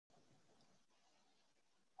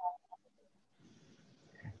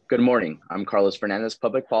Good morning. I'm Carlos Fernandez,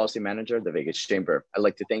 Public Policy Manager of the Vegas Chamber. I'd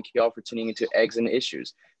like to thank you all for tuning into Eggs and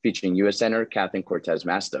Issues, featuring U.S. Senator Captain Cortez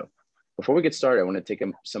Masto. Before we get started, I want to take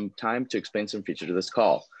some time to explain some features of this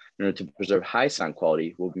call. In order to preserve high sound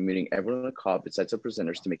quality, we'll be muting everyone on the call besides the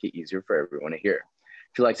presenters to make it easier for everyone to hear.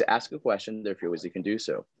 If you'd like to ask a question, there are a few ways you can do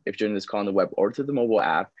so. If you're doing this call on the web or through the mobile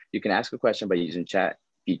app, you can ask a question by using chat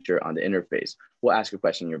feature on the interface. We'll ask a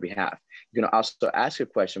question on your behalf. You can also ask a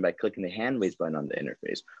question by clicking the hand raise button on the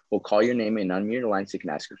interface. We'll call your name and unmute your line so you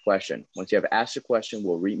can ask your question. Once you have asked your question,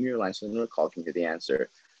 we'll remute your line so the call can hear the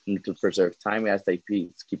answer. And to preserve time, we ask that you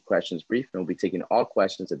please keep questions brief, and we'll be taking all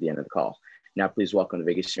questions at the end of the call. Now, please welcome the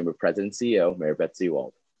Vegas Chamber President and CEO, Mary Beth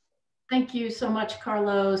Seawald. Thank you so much,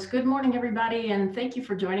 Carlos. Good morning, everybody, and thank you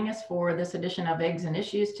for joining us for this edition of Eggs and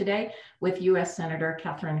Issues today with U.S. Senator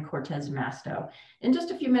Catherine Cortez Masto. In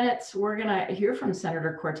just a few minutes, we're going to hear from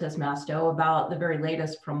Senator Cortez Masto about the very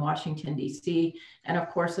latest from Washington, D.C., and of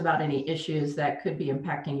course about any issues that could be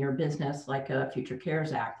impacting your business, like a Future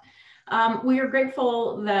CARES Act. We are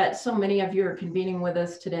grateful that so many of you are convening with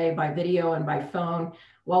us today by video and by phone.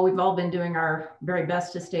 While we've all been doing our very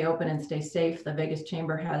best to stay open and stay safe, the Vegas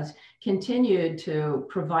Chamber has continued to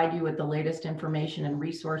provide you with the latest information and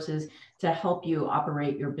resources to help you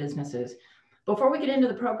operate your businesses. Before we get into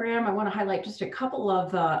the program, I want to highlight just a couple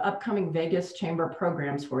of upcoming Vegas Chamber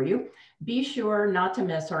programs for you. Be sure not to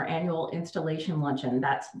miss our annual installation luncheon.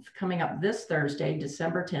 That's coming up this Thursday,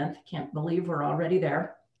 December 10th. Can't believe we're already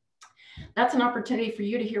there. That's an opportunity for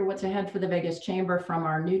you to hear what's ahead for the Vegas Chamber from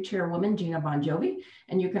our new chairwoman, Gina Bonjovi,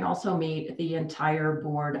 and you can also meet the entire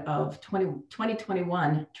board of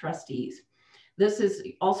 2021 trustees. This is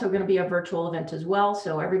also going to be a virtual event as well,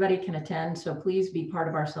 so everybody can attend, so please be part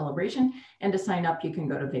of our celebration, and to sign up, you can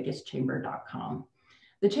go to vegaschamber.com.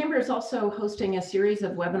 The Chamber is also hosting a series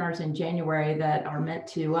of webinars in January that are meant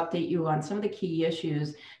to update you on some of the key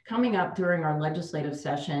issues coming up during our legislative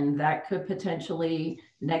session that could potentially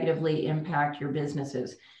negatively impact your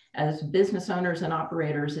businesses. As business owners and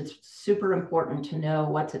operators, it's super important to know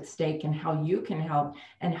what's at stake and how you can help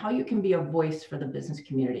and how you can be a voice for the business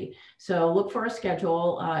community. So look for a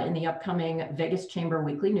schedule in the upcoming Vegas Chamber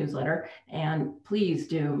weekly newsletter, and please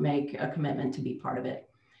do make a commitment to be part of it.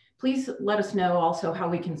 Please let us know also how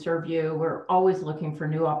we can serve you. We're always looking for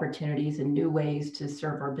new opportunities and new ways to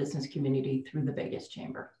serve our business community through the Vegas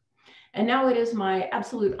Chamber. And now it is my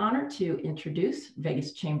absolute honor to introduce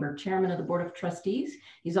Vegas Chamber Chairman of the Board of Trustees.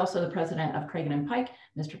 He's also the president of Cragen & Pike,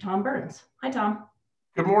 Mr. Tom Burns. Hi, Tom.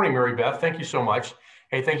 Good morning, Mary Beth. Thank you so much.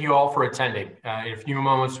 Hey, thank you all for attending. In a few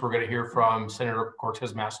moments, we're going to hear from Senator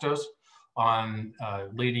Cortez Masto on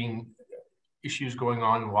leading issues going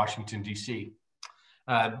on in Washington, D.C.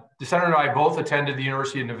 The senator and I both attended the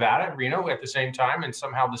University of Nevada, Reno, at the same time, and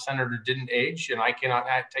somehow the senator didn't age, and I cannot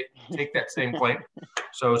take that same claim.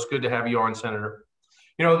 So it's good to have you on, Senator.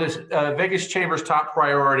 You know, this Vegas Chamber's top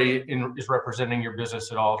priority is representing your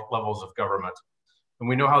business at all levels of government. And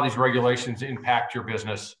we know how these regulations impact your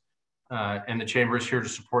business, and the Chamber is here to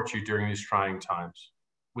support you during these trying times.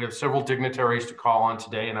 We have several dignitaries to call on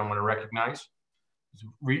today, and I want to recognize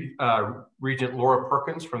Regent Laura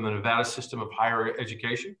Perkins from the Nevada System of Higher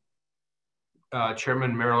Education,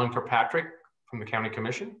 Chairman Marilyn Kirkpatrick from the County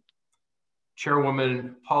Commission,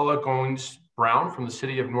 Chairwoman Paula Goins Brown from the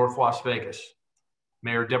City of North Las Vegas,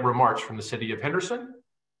 Mayor Deborah March from the City of Henderson,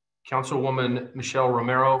 Councilwoman Michelle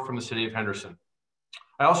Romero from the City of Henderson.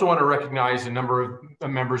 I also want to recognize a number of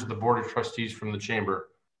members of the Board of Trustees from the Chamber: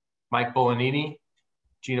 Mike Bolanini,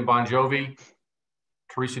 Gina Bonjovi,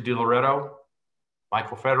 Teresa DiLoretto,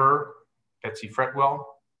 Michael Federer, Betsy Fretwell,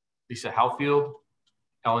 Lisa Halfield,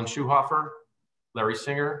 Ellen Schuhofer, Larry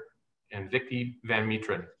Singer, and Vicki Van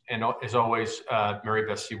Metren. And as always, Mary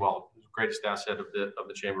Beth Seawald, the greatest asset of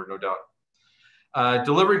the Chamber, no doubt.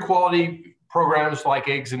 Delivering quality programs like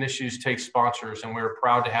Eggs and Issues takes sponsors, and we're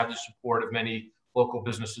proud to have the support of many local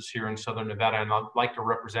businesses here in Southern Nevada. And I'd like to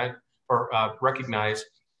recognize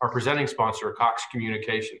our presenting sponsor, Cox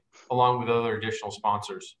Communication, along with other additional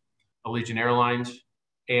sponsors: Allegiant Airlines,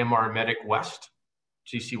 AMR Medic West,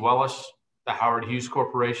 GC Wellis, the Howard Hughes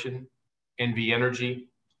Corporation, NV Energy,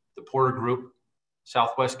 the Porter Group,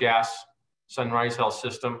 Southwest Gas, Sunrise Health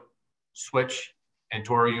System, Switch, and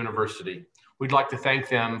Toro University. We'd like to thank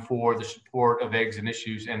them for the support of Eggs and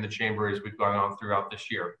Issues and the Chamber as we've gone on throughout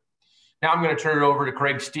this year. Now I'm going to turn it over to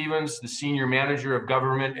Craig Stevens, the Senior Manager of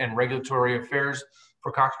Government and Regulatory Affairs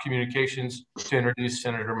for Cox Communications, to introduce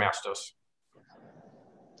Senator Masto.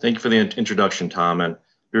 Thank you for the introduction, Tom. And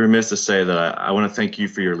be remiss to say that I want to thank you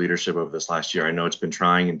for your leadership over this last year. I know it's been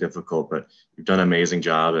trying and difficult, but you've done an amazing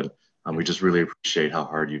job, and we just really appreciate how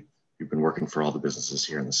hard you've been working for all the businesses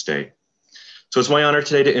here in the state. So it's my honor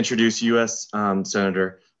today to introduce U.S.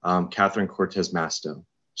 Senator Catherine Cortez Masto.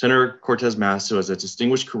 Senator Cortez Masto has a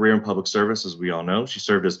distinguished career in public service, as we all know. She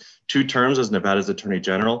served as 2 terms as Nevada's Attorney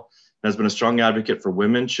General and has been a strong advocate for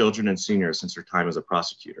women, children, and seniors since her time as a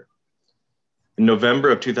prosecutor. In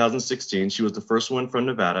November of 2016, she was the first one from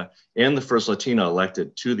Nevada and the first Latina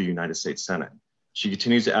elected to the United States Senate. She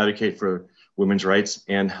continues to advocate for women's rights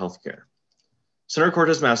and healthcare. Senator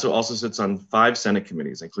Cortez Masto also sits on 5 Senate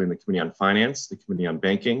committees, including the Committee on Finance, the Committee on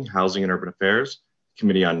Banking, Housing and Urban Affairs, the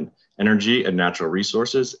Committee on Energy and Natural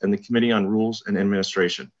Resources, and the Committee on Rules and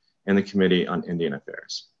Administration, and the Committee on Indian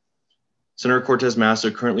Affairs. Senator Cortez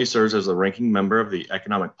Masto currently serves as the ranking member of the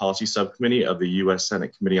Economic Policy Subcommittee of the U.S.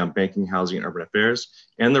 Senate Committee on Banking, Housing, and Urban Affairs,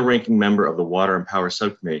 and the ranking member of the Water and Power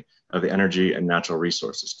Subcommittee of the Energy and Natural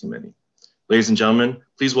Resources Committee. Ladies and gentlemen,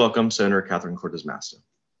 please welcome Senator Catherine Cortez Masto.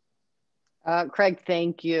 Craig,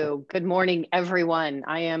 thank you. Good morning, everyone.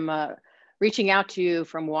 I am reaching out to you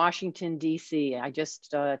from Washington, D.C. I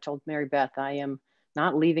just told Mary Beth I am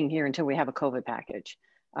not leaving here until we have a COVID package.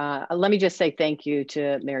 Let me just say thank you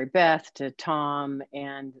to Mary Beth, to Tom,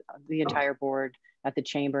 and the entire board at the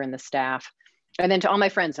Chamber and the staff. And then to all my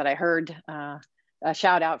friends that I heard a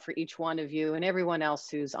shout out for each one of you and everyone else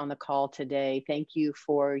who's on the call today. Thank you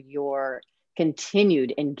for your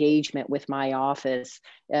continued engagement with my office.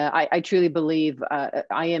 I truly believe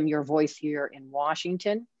I am your voice here in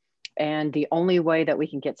Washington. And the only way that we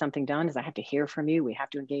can get something done is I have to hear from you. We have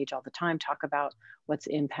to engage all the time, talk about what's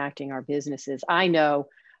impacting our businesses. I know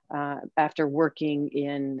after working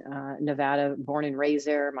in Nevada, born and raised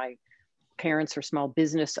there, my parents are small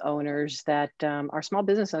business owners, that our small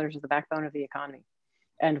business owners are the backbone of the economy.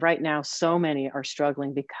 And right now, so many are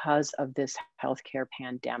struggling because of this healthcare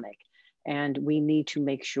pandemic. And we need to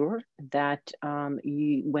make sure that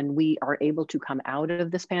when we are able to come out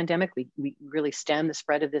of this pandemic, we really stem the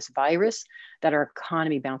spread of this virus, that our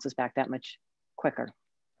economy bounces back that much quicker.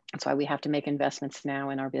 That's why we have to make investments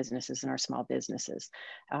now in our businesses and our small businesses.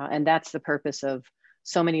 And that's the purpose of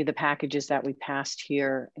so many of the packages that we passed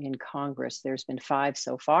here in Congress. There's been 5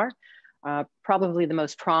 so far. Probably the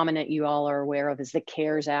most prominent you all are aware of is the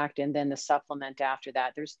CARES Act, and then the supplement after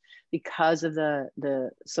that. There's, because of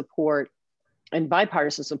the support and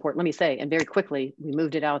bipartisan support, let me say, and very quickly, we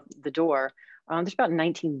moved it out the door. There's about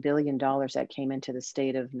 $19 billion that came into the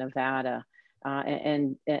state of Nevada,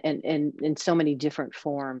 and in so many different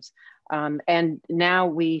forms. And now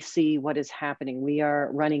we see what is happening. We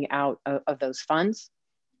are running out of those funds.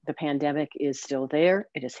 The pandemic is still there.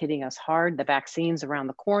 It is hitting us hard. The vaccine's around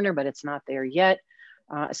the corner, but it's not there yet.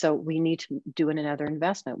 So we need to do another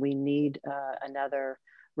investment. We need another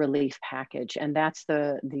relief package. And that's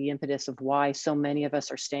the impetus of why so many of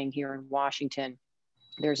us are staying here in Washington.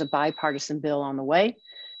 There's a bipartisan bill on the way,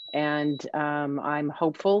 and I'm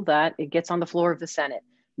hopeful that it gets on the floor of the Senate.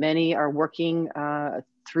 Many are working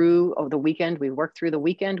through the weekend. We worked through the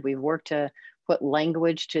weekend. We've worked to put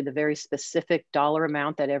language to the very specific dollar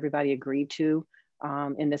amount that everybody agreed to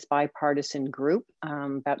in this bipartisan group,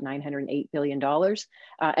 about $908 billion.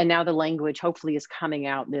 And now the language hopefully is coming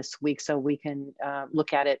out this week, so we can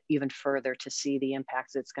look at it even further to see the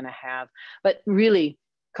impacts it's going to have. But really,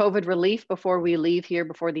 COVID relief before we leave here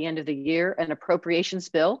before the end of the year, an appropriations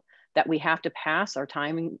bill that we have to pass. Our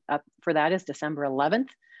timing up for that is December 11th.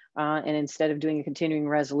 And instead of doing a continuing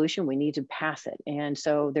resolution, we need to pass it. And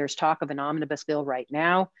so there's talk of an omnibus bill right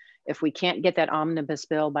now. If we can't get that omnibus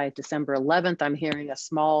bill by December 11th, I'm hearing a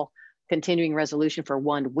small continuing resolution for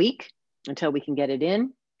 1 week until we can get it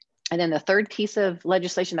in. And then the third piece of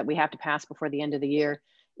legislation that we have to pass before the end of the year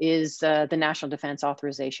is the National Defense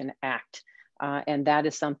Authorization Act. And that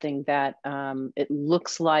is something that it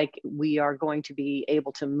looks like we are going to be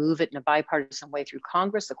able to move it in a bipartisan way through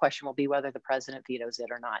Congress. The question will be whether the president vetoes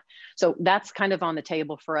it or not. So that's kind of on the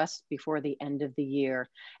table for us before the end of the year.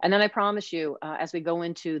 And then I promise you, as we go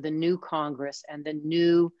into the new Congress and the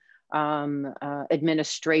new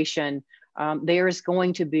administration, there is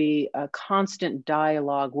going to be a constant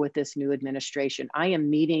dialogue with this new administration. I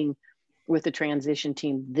am meeting with the transition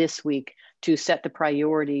team this week to set the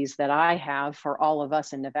priorities that I have for all of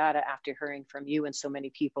us in Nevada after hearing from you and so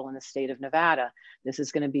many people in the state of Nevada. This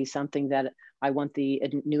is going to be something that I want the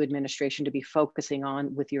new administration to be focusing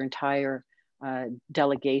on with your entire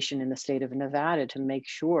delegation in the state of Nevada to make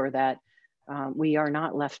sure that we are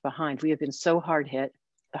not left behind. We have been so hard hit.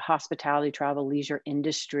 The hospitality, travel, leisure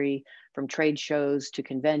industry, from trade shows to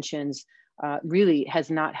conventions, really has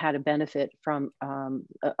not had a benefit from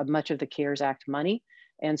much of the CARES Act money.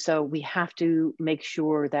 And so we have to make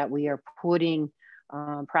sure that we are putting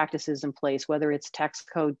practices in place, whether it's tax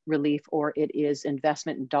code relief or it is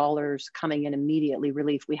investment in dollars coming in immediately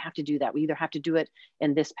relief. We have to do that. We either have to do it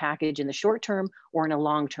in this package in the short term or in a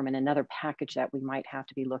long term in another package that we might have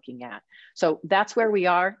to be looking at. So that's where we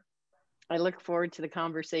are. I look forward to the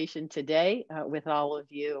conversation today with all of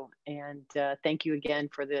you. And thank you again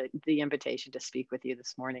for the invitation to speak with you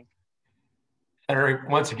this morning. Senator,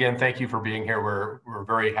 once again, thank you for being here. We're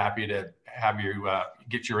very happy to have you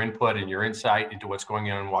get your input and your insight into what's going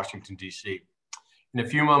on in Washington, D.C. In a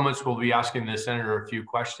few moments, we'll be asking the Senator a few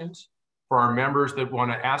questions. For our members that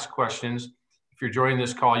want to ask questions, if you're joining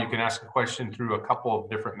this call, you can ask a question through a couple of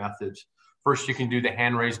different methods. First, you can do the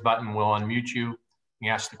hand raise button. We'll unmute you. You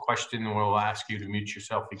ask the question, and we'll ask you to mute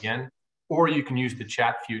yourself again. Or you can use the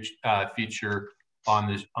chat feature on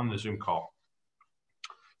the Zoom call.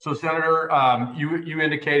 So, Senator, you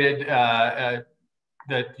indicated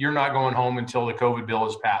that you're not going home until the COVID bill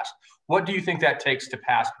is passed. What do you think that takes to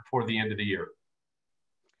pass before the end of the year?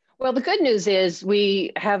 Well, the good news is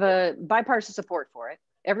we have a bipartisan support for it.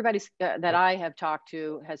 Everybody that I have talked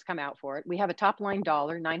to has come out for it. We have a top line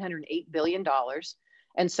dollar, $908 billion.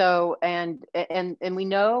 And so, and we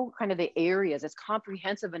know kind of the areas, it's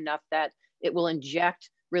comprehensive enough that it will inject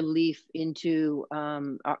relief into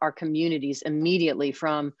our communities immediately,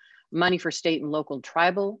 from money for state and local and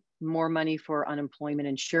tribal, more money for unemployment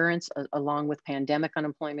insurance, along with pandemic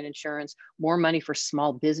unemployment insurance, more money for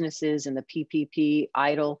small businesses and the PPP,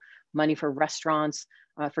 EIDL, money for restaurants,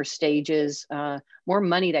 for stages, more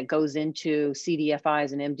money that goes into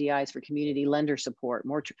CDFIs and MDIs for community lender support,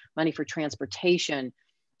 more money for transportation,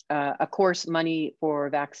 of course, money for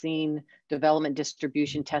vaccine development,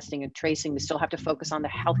 distribution, testing, and tracing. We still have to focus on the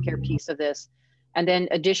healthcare piece of this. And then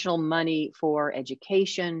additional money for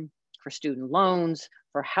education, for student loans,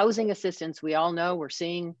 for housing assistance. We all know we're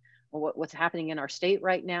seeing what's happening in our state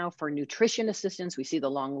right now. For nutrition assistance, we see the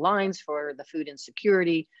long lines for the food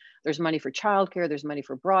insecurity. There's money for childcare, there's money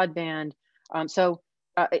for broadband.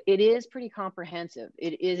 It is pretty comprehensive.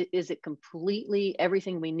 Is it completely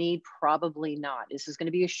everything we need? Probably not. This is going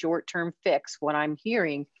to be a short-term fix. What I'm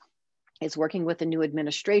hearing is, working with the new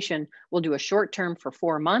administration, we'll do a short term for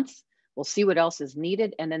 4 months. We'll see what else is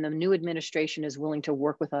needed. And then the new administration is willing to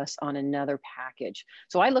work with us on another package.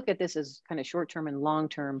 So I look at this as kind of short-term and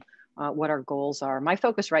long-term, what our goals are. My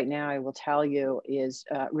focus right now, I will tell you, is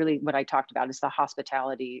really what I talked about, is the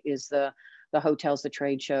hospitality, is the hotels, the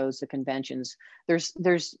trade shows, the conventions.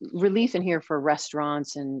 There's relief in here for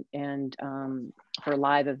restaurants and for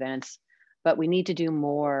live events, but we need to do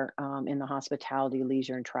more in the hospitality,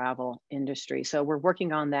 leisure, and travel industry. So we're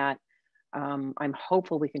working on that. I'm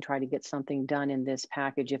hopeful we can try to get something done in this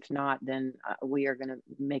package. If not, then we are going to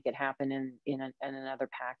make it happen in another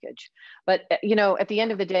package. But you know, at the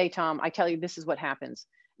end of the day, Tom, I tell you, this is what happens.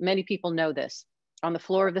 Many people know this. On the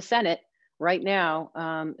floor of the Senate right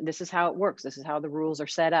now, this is how it works. This is how the rules are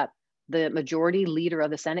set up. The majority leader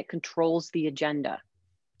of the Senate controls the agenda.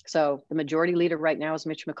 So the majority leader right now is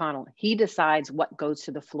Mitch McConnell. He decides what goes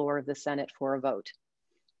to the floor of the Senate for a vote.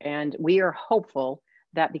 And we are hopeful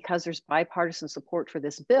that because there's bipartisan support for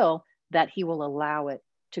this bill, that he will allow it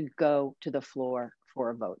to go to the floor for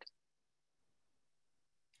a vote.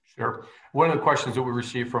 Sure. One of the questions that we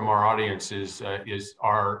received from our audience is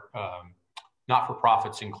are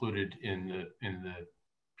not-for-profits included in the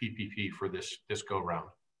PPP for this go round?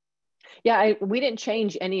 Yeah, we didn't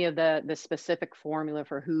change any of the specific formula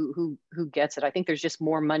for who gets it. I think there's just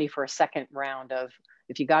more money for a second round of,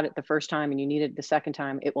 if you got it the first time and you need it the second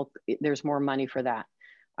time, there's more money for that.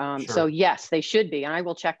 Sure. So yes, they should be, and I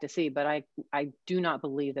will check to see, but I do not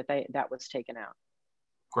believe that that was taken out.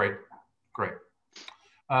 Great.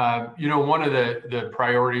 You know, one of the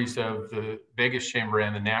priorities of the Vegas Chamber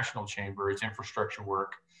and the National Chamber is infrastructure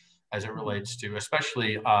work as it relates to,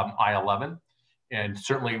 especially I-11, and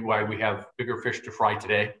certainly why we have bigger fish to fry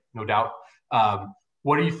today, no doubt.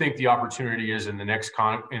 What do you think the opportunity is in the next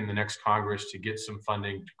Congress to get some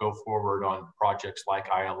funding to go forward on projects like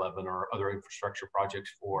I-11 or other infrastructure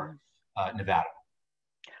projects for Nevada?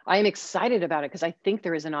 I am excited about it because I think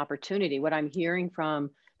there is an opportunity. What I'm hearing from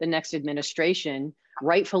the next administration,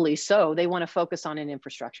 rightfully so, they want to focus on an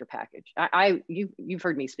infrastructure package. You've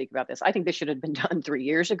heard me speak about this. I think this should have been done 3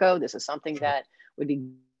 years ago. This is something that would be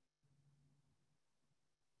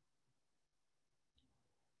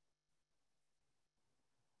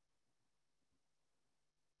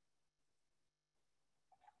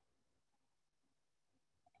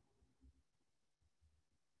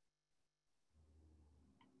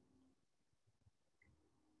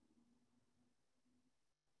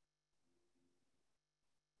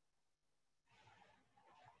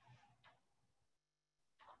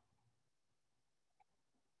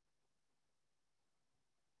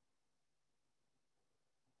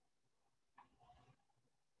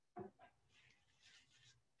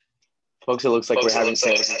Folks, it looks like we're having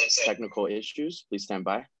some technical issues. Please stand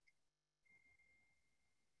by.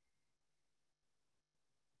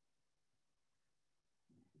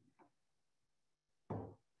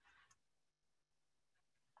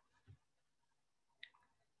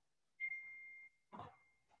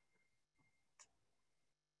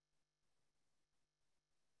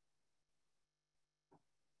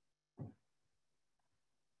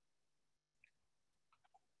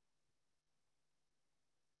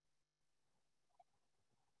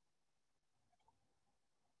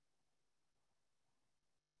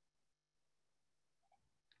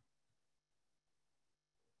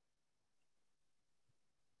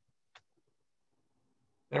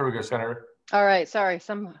 There we go, Senator. All right, sorry,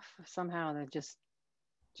 somehow they just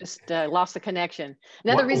lost the connection.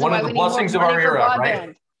 Another reason why we need more money for broadband.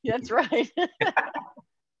 Right? That's right.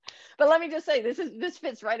 But let me just say, this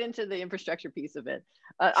fits right into the infrastructure piece of it.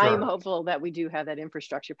 Sure. I am hopeful that we do have that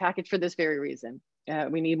infrastructure package for this very reason.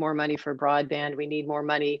 We need more money for broadband. We need more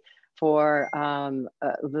money for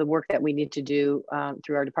the work that we need to do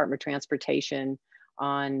through our Department of Transportation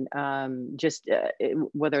on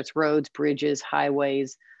whether it's roads, bridges,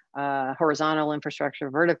 highways, horizontal infrastructure,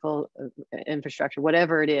 vertical infrastructure,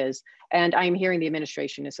 whatever it is. And I'm hearing the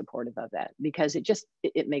administration is supportive of that because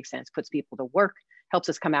it makes sense, puts people to work, helps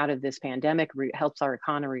us come out of this pandemic, helps our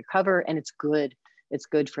economy recover, and it's good. It's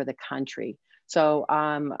good for the country. So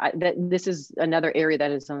this is another area that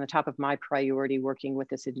is on the top of my priority, working with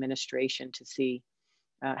this administration to see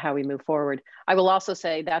how we move forward. I will also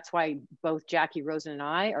say that's why both Jackie Rosen and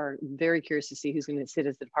I are very curious to see who's going to sit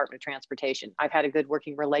as the Department of Transportation. I've had a good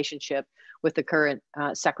working relationship with the current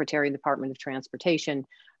Secretary of the Department of Transportation,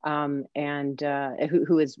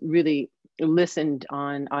 who has really listened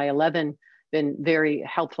on I-11, been very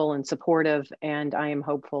helpful and supportive, and I am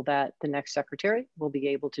hopeful that the next Secretary will be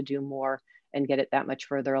able to do more and get it that much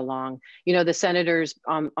further along. You know, the senators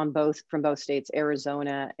from both states,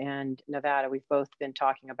 Arizona and Nevada, we've both been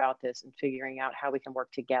talking about this and figuring out how we can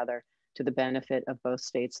work together to the benefit of both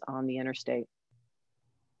states on the interstate.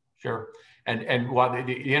 Sure, and while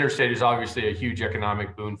the interstate is obviously a huge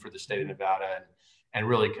economic boon for the state of Nevada and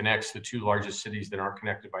really connects the two largest cities that aren't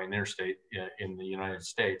connected by an interstate in the United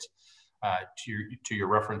States, to your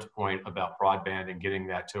reference point about broadband and getting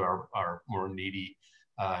that to our more needy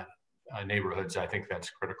neighborhoods, I think that's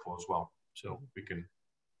critical as well. So we can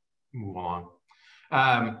move along.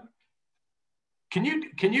 Can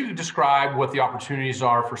you describe what the opportunities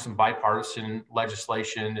are for some bipartisan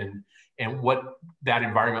legislation and what that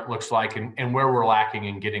environment looks like and where we're lacking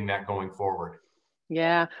in getting that going forward?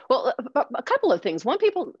 Yeah, well, a couple of things. One,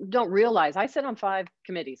 people don't realize I sit on 5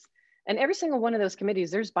 committees, and every single one of those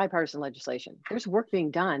committees, there's bipartisan legislation. There's work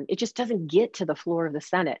being done. It just doesn't get to the floor of the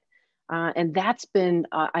Senate. And that's been,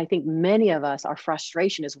 I think many of us, our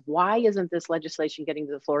frustration is, why isn't this legislation getting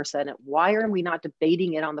to the floor of Senate? Why are we not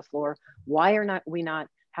debating it on the floor? Why are we not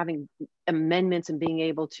having amendments and being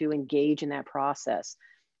able to engage in that process?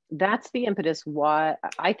 That's the impetus why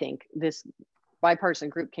I think this bipartisan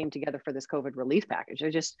group came together for this COVID relief package.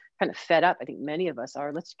 They're just kind of fed up. I think many of us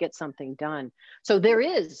are. Let's get something done. So there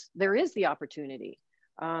is the opportunity.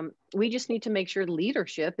 We just need to make sure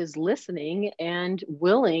leadership is listening and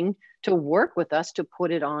willing to work with us to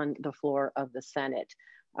put it on the floor of the Senate.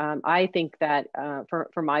 I think that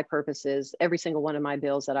for my purposes, every single one of my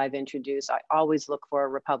bills that I've introduced, I always look for a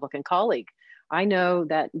Republican colleague. I know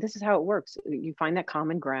that this is how it works. You find that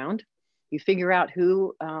common ground. You figure out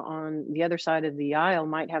who on the other side of the aisle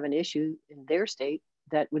might have an issue in their state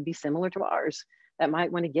that would be similar to ours, that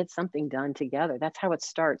might want to get something done together. That's how it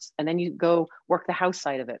starts. And then you go work the House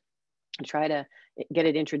side of it and try to get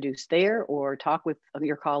it introduced there, or talk with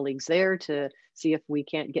your colleagues there to see if we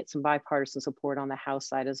can't get some bipartisan support on the House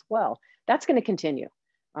side as well. That's going to continue.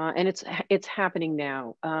 And it's happening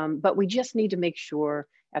now. But we just need to make sure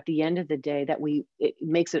at the end of the day that it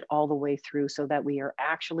makes it all the way through, so that we are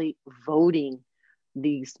actually voting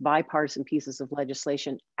these bipartisan pieces of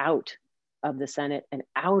legislation out of the Senate and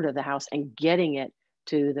out of the House and getting it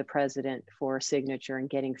to the president for a signature and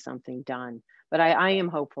getting something done. But I am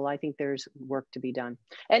hopeful. I think there's work to be done.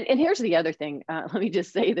 And here's the other thing. Let me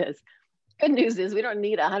just say this. Good news is we don't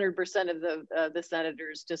need 100% of the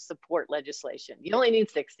senators to support legislation. You only need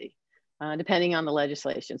 60, depending on the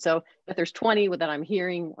legislation. So if there's 20 that I'm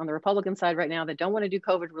hearing on the Republican side right now that don't want to do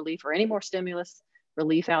COVID relief or any more stimulus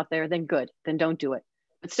relief out there, then good, then don't do it.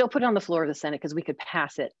 But still put it on the floor of the Senate, because we could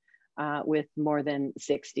pass it with more than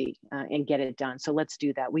 60 and get it done. So let's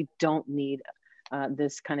do that. We don't need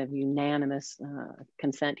this kind of unanimous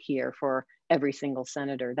consent here for every single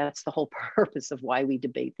senator. That's the whole purpose of why we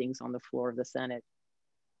debate things on the floor of the Senate.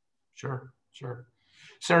 Sure, sure.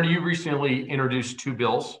 Senator, you recently introduced two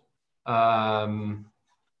bills. One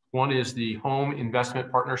is the Home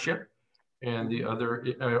Investment Partnership, and the other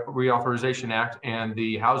Reauthorization Act and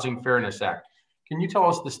the Housing Fairness Act. Can you tell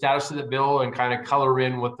us the status of the bill and kind of color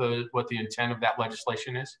in what the intent of that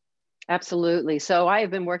legislation is? Absolutely. So I have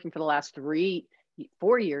been working for the last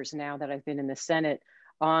 4 years now that I've been in the Senate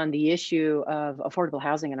on the issue of affordable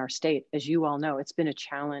housing in our state. As you all know, it's been a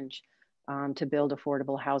challenge to build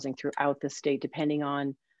affordable housing throughout the state, depending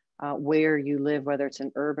on where you live, whether it's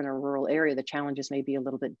an urban or rural area. The challenges may be a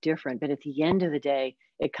little bit different, but at the end of the day,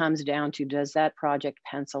 it comes down to, does that project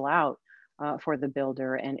pencil out for the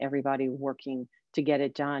builder and everybody working to get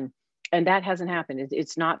it done? And that hasn't happened.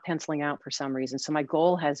 It's not penciling out for some reason. So my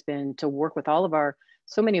goal has been to work with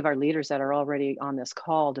so many of our leaders that are already on this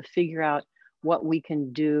call to figure out what we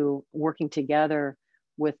can do working together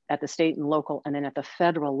at the state and local, and then at the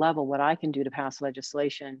federal level, what I can do to pass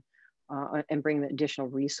legislation and bring the additional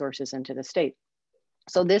resources into the state.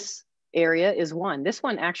 So this area is one. This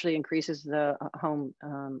one actually increases the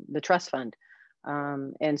trust fund.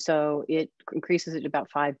 And so it increases it to about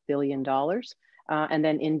 $5 billion and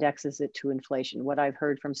then indexes it to inflation. What I've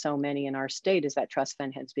heard from so many in our state is that trust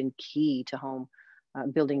fund has been key to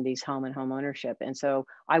building these home and home ownership. And so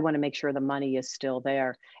I want to make sure the money is still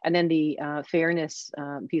there. And then the fairness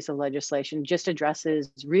piece of legislation just addresses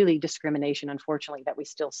really discrimination, unfortunately, that we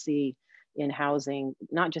still see in housing,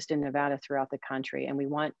 not just in Nevada, throughout the country. And we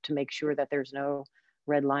want to make sure that there's no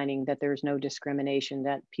redlining, that there's no discrimination,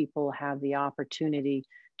 that people have the opportunity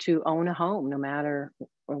to own a home, no matter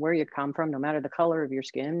where you come from, no matter the color of your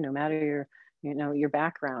skin, no matter your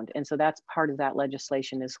background. And so that's part of that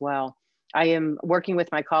legislation as well. I am working with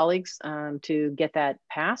my colleagues to get that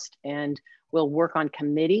passed, and we'll work on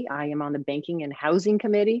committee. I am on the Banking and Housing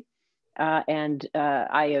Committee, and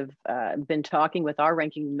I have been talking with our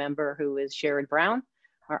ranking member, who is Sherrod Brown.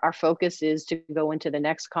 Our focus is to go into the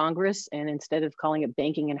next Congress, and instead of calling it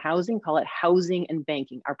banking and housing, call it housing and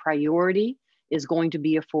banking. Our priority is going to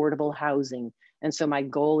be affordable housing. And so my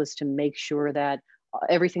goal is to make sure that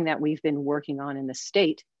everything that we've been working on in the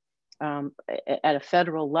state at a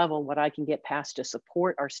federal level, what I can get passed to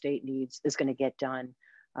support our state needs is going to get done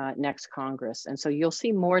next Congress. And so you'll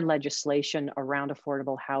see more legislation around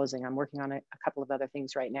affordable housing. I'm working on a couple of other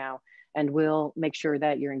things right now, and we'll make sure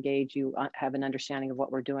that you're engaged, you have an understanding of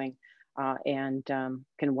what we're doing, and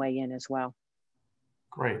can weigh in as well.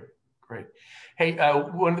 Great. Great. Hey,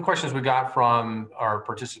 one of the questions we got from our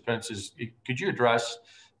participants is, could you address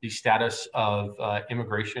the status of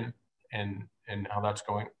immigration and how that's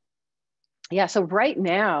going? Yeah, so right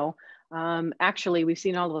now, actually, we've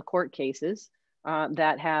seen all of the court cases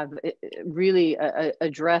that have really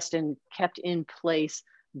addressed and kept in place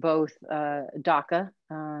both DACA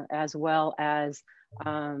as well as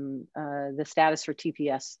the status for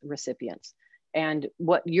TPS recipients. And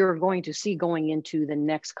what you're going to see going into the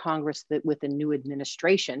next Congress with the new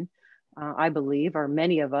administration, I believe, or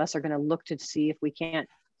many of us are going to look to see if we can't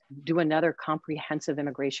do another comprehensive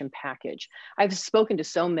immigration package. I've spoken to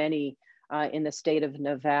so many in the state of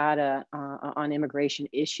Nevada on immigration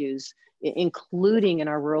issues, including in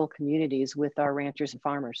our rural communities with our ranchers and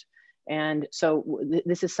farmers. And so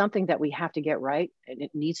this is something that we have to get right, and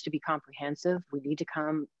it needs to be comprehensive. We need to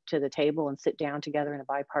come to the table and sit down together in a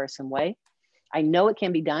bipartisan way. I know it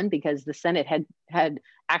can be done because the Senate had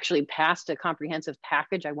actually passed a comprehensive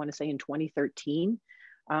package, I want to say in 2013.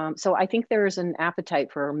 So I think there is an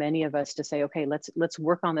appetite for many of us to say, okay, let's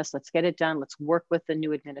work on this, let's get it done, let's work with the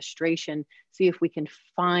new administration, see if we can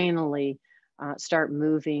finally start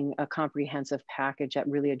moving a comprehensive package that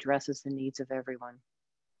really addresses the needs of everyone.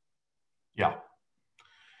 Yeah.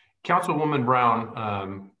 Councilwoman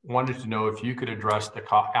Brown wanted to know if you could address the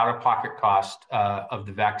out-of-pocket cost of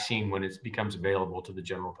the vaccine when it becomes available to the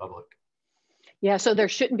general public. Yeah, so there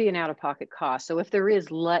shouldn't be an out-of-pocket cost. So if there is,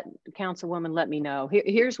 Councilwoman, let me know.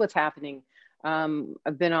 Here's what's happening.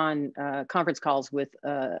 I've been on conference calls with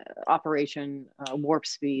Operation Warp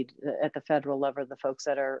Speed at the federal level, the folks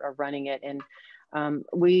that are running it, and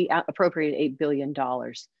we appropriated $8 billion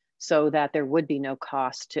so that there would be no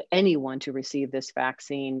cost to anyone to receive this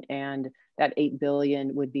vaccine, and that $8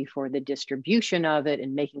 billion would be for the distribution of it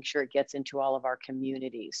and making sure it gets into all of our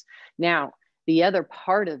communities. Now, the other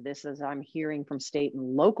part of this is I'm hearing from state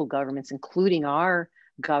and local governments, including our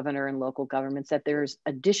governor and local governments, that there's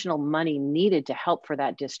additional money needed to help for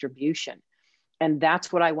that distribution. And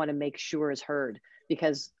that's what I want to make sure is heard,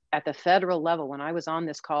 because at the federal level, when I was on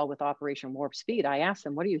this call with Operation Warp Speed, I asked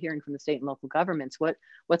them, what are you hearing from the state and local governments?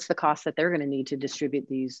 What's the cost that they're going to need to distribute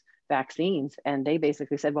these vaccines? And they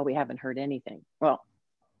basically said, well, we haven't heard anything. Well,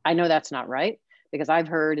 I know that's not right, because I've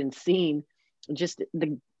heard and seen just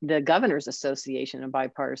the Governors Association in a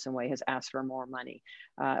bipartisan way has asked for more money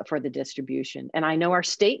for the distribution. And I know our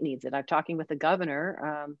state needs it. I'm talking with the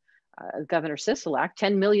governor, Governor Sisolak,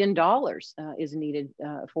 $10 million is needed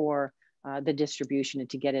for the distribution and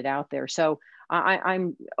to get it out there. So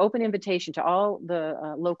I'm open invitation to all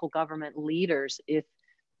the local government leaders. If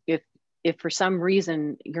for some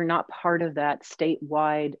reason you're not part of that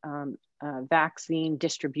statewide vaccine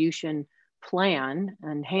distribution plan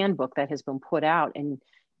and handbook that has been put out,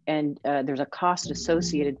 and there's a cost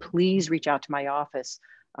associated, please reach out to my office.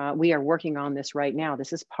 We are working on this right now.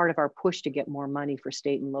 This is part of our push to get more money for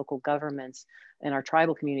state and local governments and our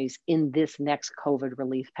tribal communities in this next COVID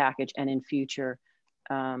relief package and in future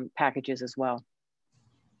packages as well.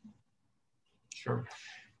 Sure.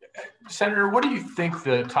 Senator, what do you think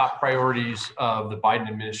the top priorities of the Biden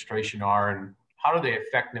administration are, and how do they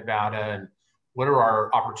affect Nevada, and what are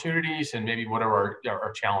our opportunities, and maybe what are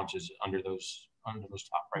our challenges under those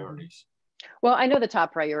top priorities? Well, I know the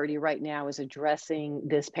top priority right now is addressing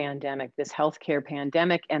this pandemic, this healthcare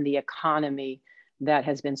pandemic, and the economy that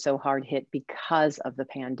has been so hard hit because of the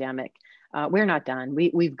pandemic. We're not done.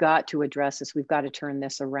 We've got to address this. We've got to turn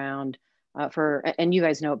this around and you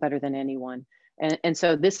guys know it better than anyone. And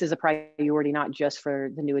so this is a priority, not just for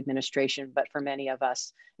the new administration, but for many of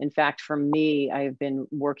us. In fact, for me, I have been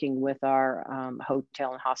working with our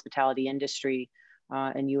hotel and hospitality industry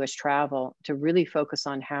and U.S. travel to really focus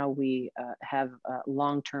on how we have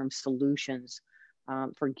long-term solutions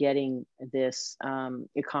for getting this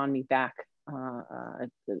economy back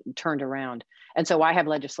turned around. And so I have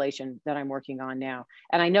legislation that I'm working on now.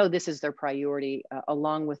 And I know this is their priority,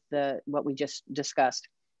 along with what we just discussed.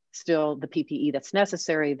 Still the PPE that's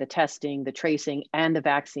necessary, the testing, the tracing, and the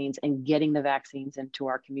vaccines, and getting the vaccines into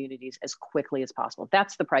our communities as quickly as possible.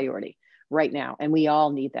 That's the priority right now, and we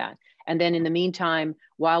all need that. And then in the meantime,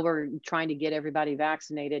 while we're trying to get everybody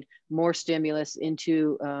vaccinated, more stimulus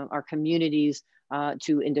into our communities,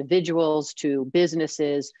 to individuals, to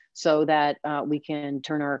businesses, so that we can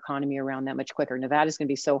turn our economy around that much quicker. Nevada's gonna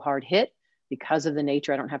be so hard hit because of the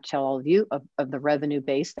nature, I don't have to tell all of you, of the revenue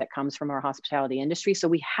base that comes from our hospitality industry. So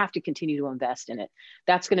we have to continue to invest in it.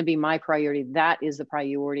 That's gonna be my priority. That is the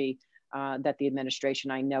priority that the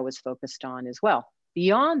administration I know is focused on as well.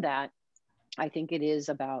 Beyond that, I think it is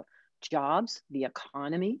about jobs, the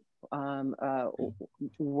economy,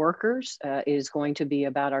 workers. It is going to be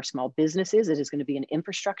about our small businesses. It is going to be an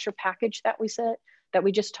infrastructure package that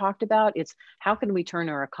we just talked about. It's how can we turn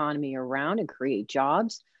our economy around and create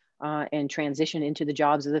jobs and transition into the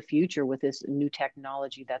jobs of the future with this new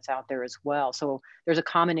technology that's out there as well. So there's a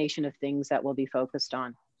combination of things that we'll be focused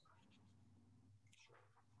on.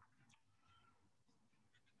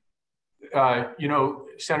 You know,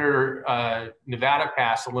 Senator, Nevada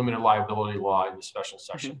passed a limited liability law in the special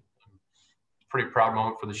session. Mm-hmm. Pretty proud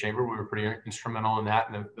moment for the chamber. We were pretty instrumental in that,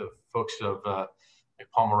 and the folks of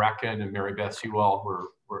Paul Maracan and Mary Beth Sewell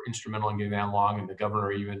were instrumental in getting that along, and the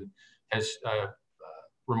governor even has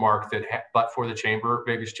remarked that but for the chamber,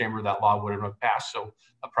 Vegas chamber, that law would have passed. So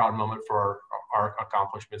a proud moment for our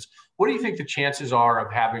accomplishments. What do you think the chances are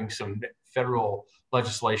of having some federal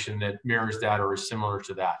legislation that mirrors that or is similar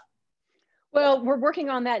to that? Well, we're working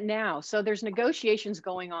on that now. So there's negotiations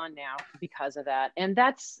going on now because of that. And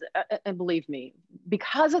that's, and believe me,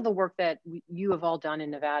 because of the work that you have all done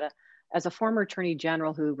in Nevada, as a former attorney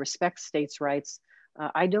general who respects states' rights,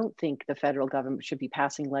 I don't think the federal government should be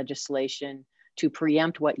passing legislation to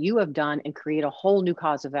preempt what you have done and create a whole new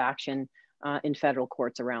cause of action in federal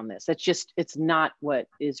courts around this. It's not what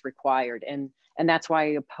is required. And that's why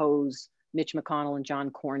I oppose Mitch McConnell and John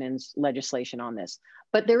Cornyn's legislation on this.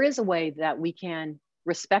 But there is a way that we can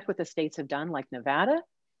respect what the states have done, like Nevada,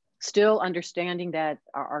 still understanding that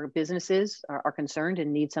our businesses are concerned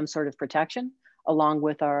and need some sort of protection, along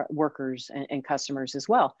with our workers and customers as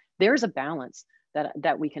well. There's a balance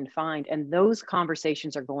that we can find, and those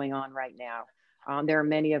conversations are going on right now. There are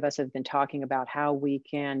many of us have been talking about how we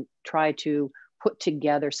can try to put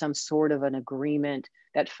together some sort of an agreement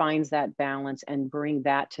that finds that balance and bring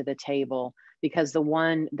that to the table, because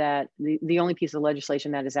the only piece of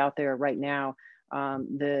legislation that is out there right now,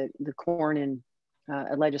 the Cornyn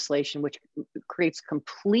legislation, which creates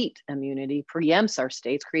complete immunity, preempts our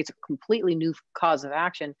states, creates a completely new cause of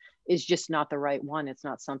action, is just not the right one. It's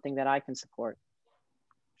not something that I can support.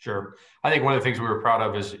 Sure. I think one of the things we were proud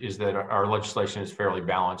of is that our legislation is fairly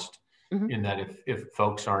balanced. Mm-hmm. In that if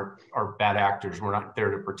folks are bad actors, we're not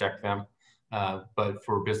there to protect them. But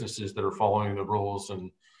for businesses that are following the rules,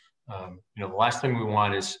 and the last thing we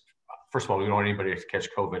want is first of all, we don't want anybody to catch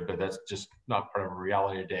COVID, but that's just not part of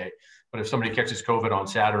reality today. But if somebody catches COVID on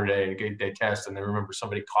Saturday and they test and they remember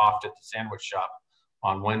somebody coughed at the sandwich shop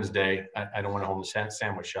on Wednesday, I don't want to hold the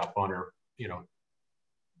sandwich shop owner,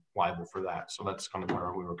 liable for that. So that's kind of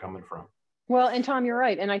where we were coming from. Well, and Tom, you're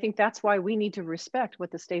right. And I think that's why we need to respect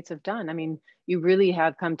what the states have done. I mean, you really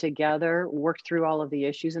have come together, worked through all of the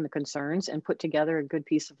issues and the concerns and put together a good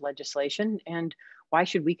piece of legislation. And why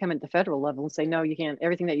should we come at the federal level and say, no, you can't,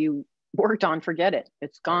 everything that you worked on, forget it.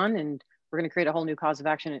 It's gone. And we're going to create a whole new cause of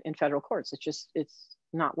action in federal courts. It's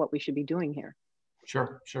not what we should be doing here.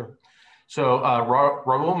 Sure. So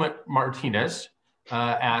Raul Martinez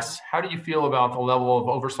asks, how do you feel about the level of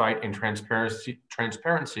oversight and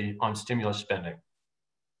transparency on stimulus spending?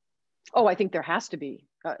 Oh, I think there has to be,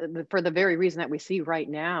 for the very reason that we see right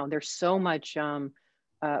now. There's so much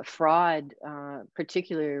fraud,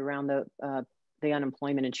 particularly around the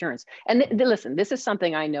unemployment insurance. And listen, this is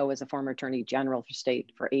something I know as a former attorney general for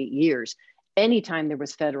state for 8 years. Anytime there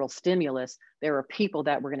was federal stimulus, there were people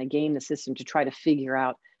that were going to game the system to try to figure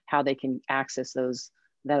out how they can access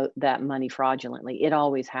that money fraudulently. It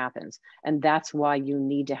always happens. And that's why you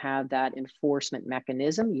need to have that enforcement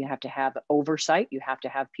mechanism. You have to have oversight. You have to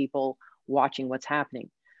have people watching what's happening.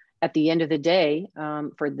 At the end of the day,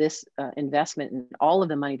 for this investment and all of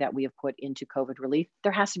the money that we have put into COVID relief,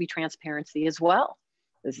 there has to be transparency as well.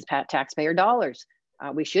 This is taxpayer dollars.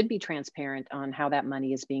 We should be transparent on how that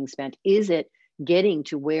money is being spent. Is it getting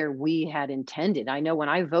to where we had intended? I know when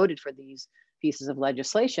I voted for these pieces of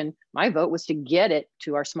legislation, my vote was to get it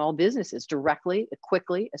to our small businesses directly,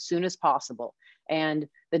 quickly, as soon as possible. And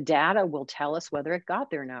the data will tell us whether it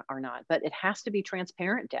got there or not, but it has to be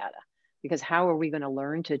transparent data, because how are we going to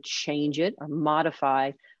learn to change it or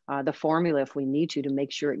modify the formula if we need to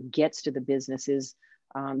make sure it gets to the businesses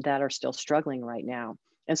that are still struggling right now?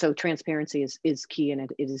 And so transparency is key, and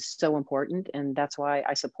it is so important. And that's why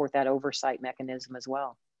I support that oversight mechanism as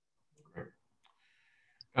well.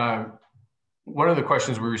 One of the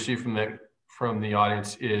questions we received from the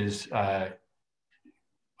audience is,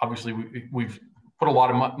 obviously we've put a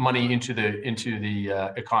lot of money into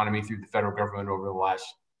the economy through the federal government over the last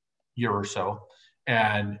year or so,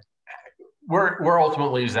 and where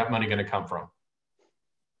ultimately is that money going to come from?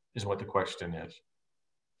 Is what the question is.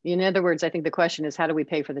 In other words, I think the question is, how do we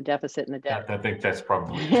pay for the deficit and the debt? I think that's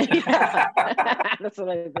probably that's what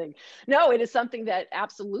I think. No, it is something that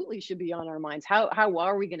absolutely should be on our minds. How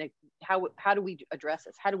are we going to, how do we address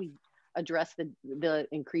this? How do we address the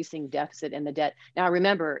increasing deficit and the debt? Now,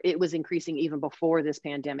 remember, it was increasing even before this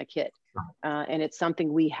pandemic hit. And it's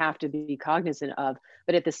something we have to be cognizant of.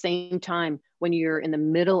 But at the same time, when you're in the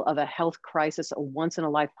middle of a health crisis, a once in a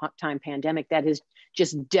lifetime pandemic that has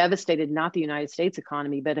just devastated not the United States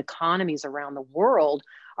economy, but economies around the world,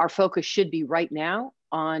 our focus should be right now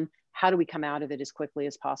on how do we come out of it as quickly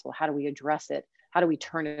as possible? How do we address it? How do we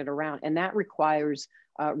turn it around? And that requires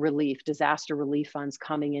relief, disaster relief funds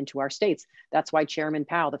coming into our states. That's why Chairman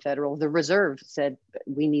Powell, the Reserve, said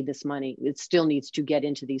we need this money. It still needs to get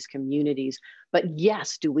into these communities. But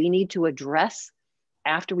yes, do we need to address,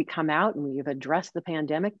 after we come out and we've addressed the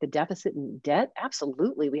pandemic, the deficit and debt?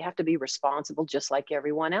 Absolutely. We have to be responsible just like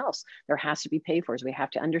everyone else. There has to be pay for it. We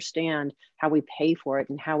have to understand how we pay for it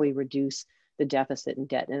and how we reduce the deficit and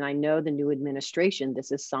debt. And I know the new administration,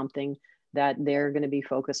 this is something that they're going to be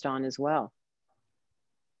focused on as well.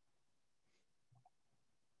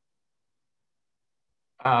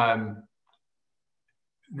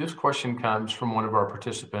 This question comes from one of our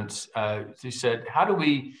participants. He said, how do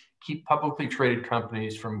we keep publicly traded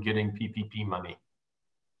companies from getting PPP money?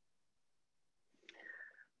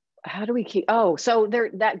 How do we keep, so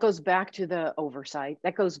that goes back to the oversight.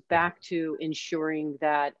 That goes back to ensuring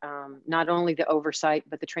that not only the oversight,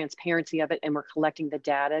 but the transparency of it, and we're collecting the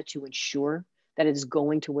data to ensure that it is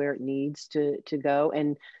going to where it needs to go.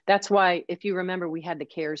 And that's why, if you remember, we had the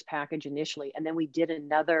CARES package initially, and then we did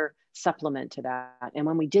another supplement to that. And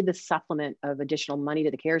when we did the supplement of additional money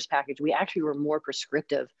to the CARES package, we actually were more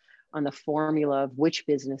prescriptive on the formula of which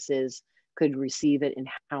businesses could receive it and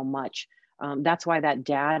how much. That's why that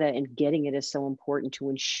data and getting it is so important, to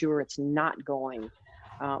ensure it's not going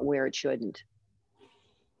where it shouldn't.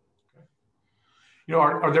 You know,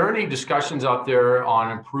 are there any discussions out there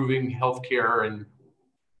on improving healthcare, and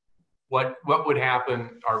what would happen?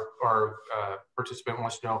 Our participant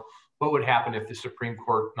wants to know, what would happen if the Supreme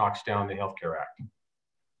Court knocks down the Healthcare Act?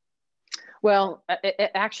 Well,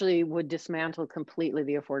 it actually would dismantle completely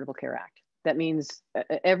the Affordable Care Act. That means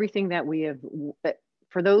everything that we have,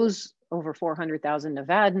 for those over 400,000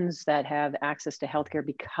 Nevadans that have access to healthcare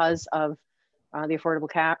because of the Affordable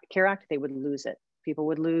Care Act, they would lose it. People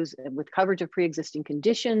would lose with coverage of pre-existing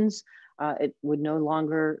conditions. It would no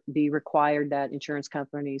longer be required that insurance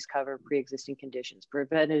companies cover pre-existing conditions.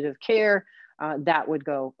 Preventative care, that would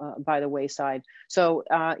go by the wayside. So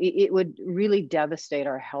it would really devastate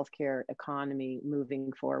our healthcare economy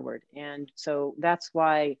moving forward. And so that's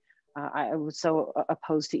why I was so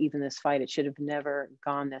opposed to even this fight. It should have never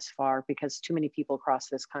gone this far, because too many people across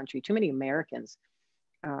this country, too many Americans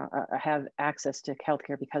have access to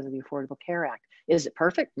healthcare because of the Affordable Care Act. Is it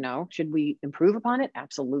perfect? No. Should we improve upon it?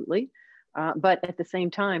 Absolutely. But at the same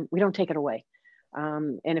time, we don't take it away.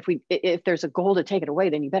 And if there's a goal to take it away,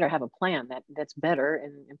 then you better have a plan that's better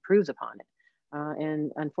and improves upon it.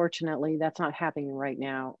 And unfortunately, that's not happening right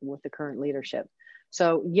now with the current leadership.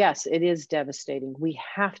 So yes, it is devastating. We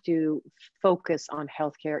have to focus on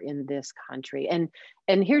healthcare in this country. And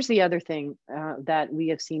here's the other thing that we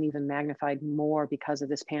have seen even magnified more because of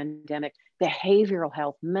this pandemic: behavioral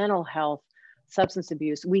health, mental health, substance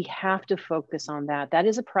abuse. We have to focus on that. That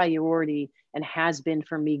is a priority and has been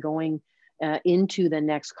for me going into the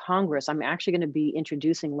next Congress. I'm actually going to be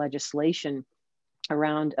introducing legislation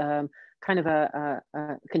around kind of a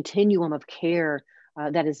continuum of care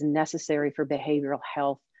that is necessary for behavioral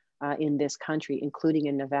health in this country, including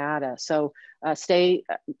in Nevada. So stay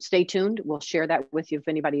tuned. We'll share that with you if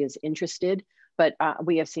anybody is interested. But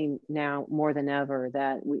we have seen now more than ever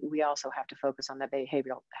that we also have to focus on the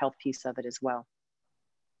behavioral health piece of it as well.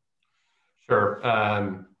 Sure.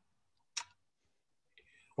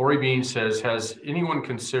 Lori Bean says, has anyone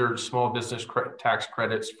considered small business tax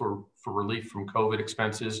credits for relief from COVID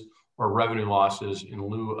expenses or revenue losses in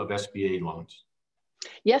lieu of SBA loans?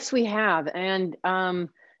 Yes, we have. And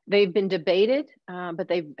they've been debated, but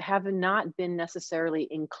they have not been necessarily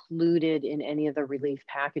included in any of the relief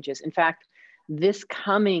packages. In fact, this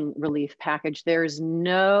coming relief package, there's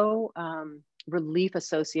no relief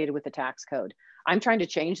associated with the tax code. I'm trying to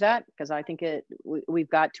change that because I think we've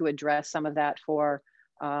got to address some of that for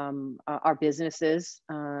our businesses,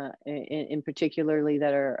 in particularly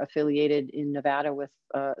that are affiliated in Nevada with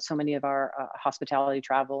so many of our hospitality,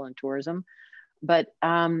 travel, and tourism. But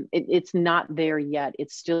it's not there yet.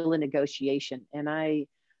 It's still a negotiation. And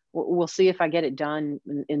we'll see if I get it done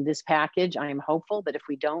in this package. I am hopeful, but if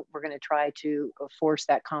we don't, we're going to try to force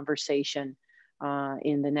that conversation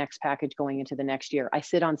in the next package going into the next year. I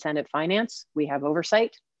sit on Senate Finance. We have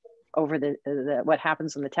oversight over what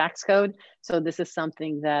happens in the tax code. So this is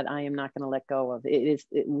something that I am not going to let go of.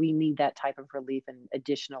 We need that type of relief and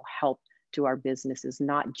additional help to our businesses,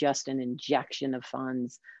 not just an injection of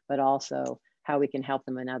funds, but also how we can help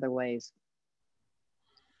them in other ways.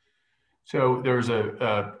 So there's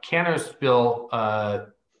a cannabis bill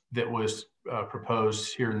that was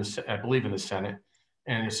proposed here I believe in the Senate.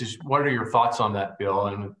 And this is, what are your thoughts on that bill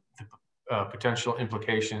and the potential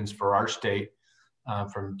implications for our state,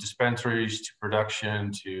 from dispensaries to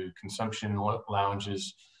production to consumption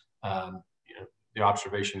lounges? The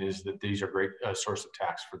observation is that these are great source of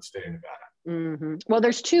tax for the state of Nevada. Mm-hmm. Well,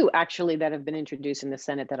 there's two actually that have been introduced in the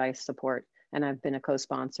Senate that I support, and I've been a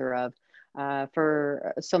co-sponsor of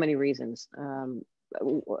for so many reasons.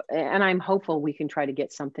 And I'm hopeful we can try to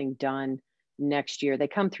get something done next year. They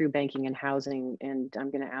come through banking and housing, and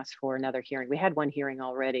I'm going to ask for another hearing. We had one hearing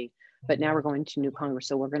already, but now we're going to new Congress,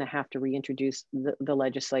 so we're going to have to reintroduce the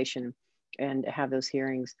legislation and have those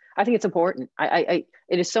hearings. I think it's important. It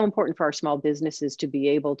is so important for our small businesses to be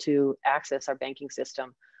able to access our banking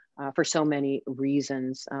system for so many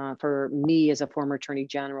reasons. For me as a former attorney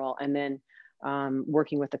general, and then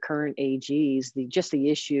working with the current AGs, the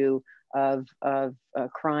issue of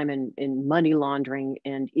crime and money laundering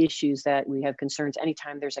and issues that we have concerns.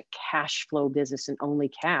 Anytime there's a cash flow business and only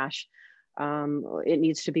cash, it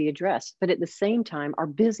needs to be addressed. But at the same time, our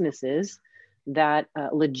businesses that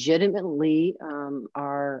legitimately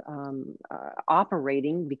are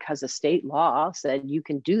operating because the state law said you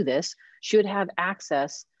can do this should have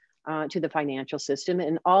access to the financial system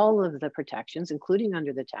and all of the protections, including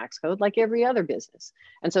under the tax code, like every other business.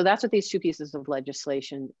 And so that's what these two pieces of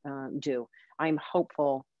legislation do. I'm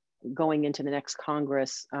hopeful going into the next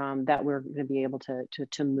Congress that we're going to be able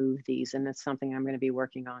to move these, and that's something I'm going to be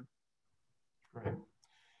working on. Great.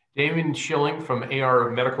 Damon Schilling from AR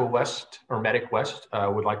Medical West, or Medic West,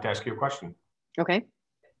 would like to ask you a question. Okay.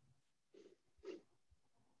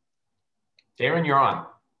 Damon, you're on.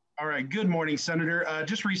 All right. Good morning, Senator.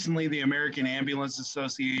 Just recently, the American Ambulance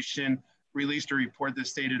Association released a report that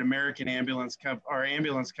stated ambulance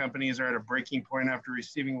companies are at a breaking point after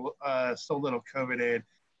receiving so little COVID aid.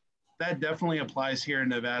 That definitely applies here in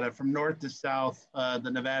Nevada. From north to south, the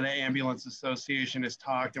Nevada Ambulance Association has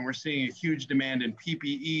talked, and we're seeing a huge demand in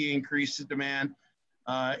PPE, increased demand.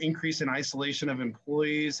 increase in isolation of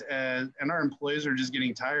employees, and our employees are just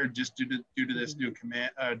getting tired just due to this new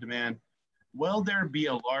demand. Will there be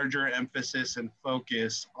a larger emphasis and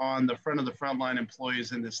focus on the frontline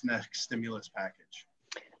employees in this next stimulus package?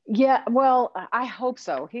 Yeah, well, I hope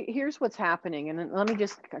so. Here's what's happening, and let me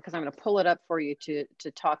just, because I'm going to pull it up for you to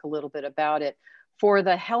talk a little bit about it. For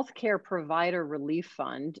the Healthcare Provider Relief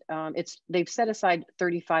Fund, they've set aside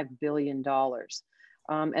 $35 billion.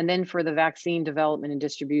 And then for the vaccine development and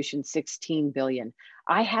distribution, $16 billion.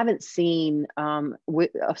 I haven't seen,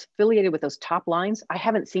 affiliated with those top lines, I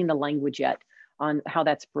haven't seen the language yet on how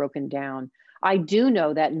that's broken down. I do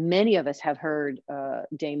know that many of us have heard,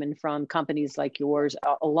 Damon, from companies like yours,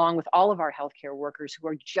 along with all of our healthcare workers who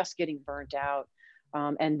are just getting burnt out,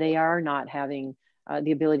 and they are not having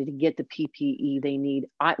the ability to get the PPE they need.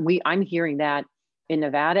 I'm hearing that in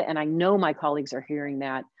Nevada, and I know my colleagues are hearing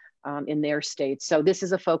that in their states. So this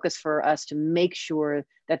is a focus for us to make sure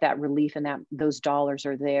that relief and those dollars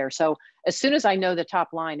are there. So as soon as I know the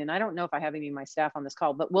top line, and I don't know if I have any of my staff on this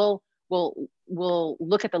call, but we'll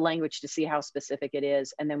look at the language to see how specific it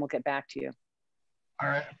is, and then we'll get back to you. All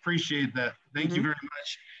right, appreciate that. Thank you very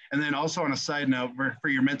much. And then also on a side note, for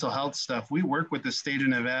your mental health stuff, we work with the state of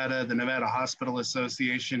Nevada, the Nevada Hospital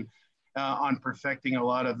Association, on perfecting a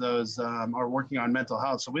lot of those, are working on mental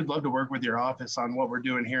health. So we'd love to work with your office on what we're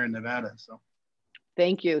doing here in Nevada. So.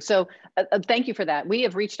 Thank you. So thank you for that. We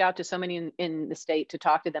have reached out to so many in the state to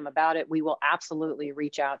talk to them about it. We will absolutely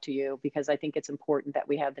reach out to you, because I think it's important that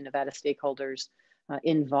we have the Nevada stakeholders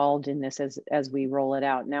involved in this as we roll it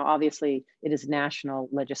out. Now, obviously, it is national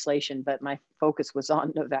legislation, but my focus was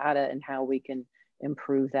on Nevada and how we can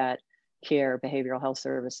improve that care, behavioral health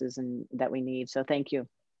services, and that we need. So thank you.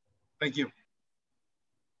 Thank you.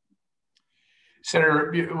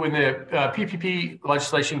 Senator, when the PPP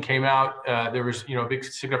legislation came out, there was, a big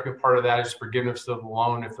significant part of that is forgiveness of the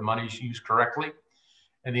loan if the money is used correctly.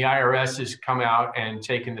 And the IRS has come out and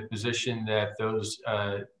taken the position that those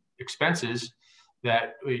expenses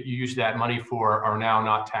that you use that money for are now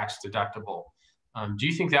not tax deductible. Do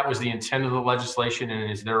you think that was the intent of the legislation,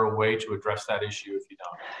 and is there a way to address that issue if you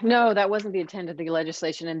don't? No, that wasn't the intent of the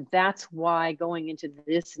legislation. And that's why going into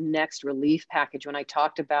this next relief package, when I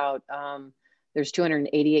talked about there's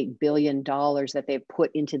 $288 billion that they've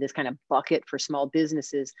put into this kind of bucket for small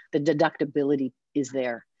businesses, the deductibility is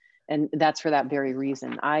there. And that's for that very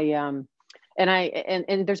reason. And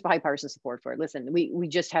there's bipartisan support for it. Listen, we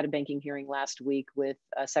just had a banking hearing last week with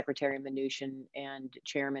Secretary Mnuchin and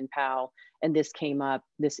Chairman Powell, and this came up,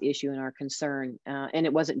 this issue and our concern. And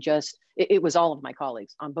it wasn't just, it was all of my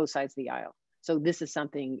colleagues on both sides of the aisle. So this is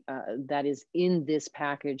something that is in this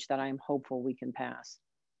package that I'm hopeful we can pass.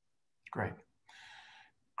 Great.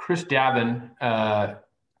 Chris Davin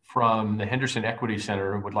from the Henderson Equity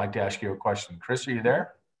Center would like to ask you a question. Chris, are you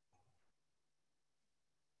there?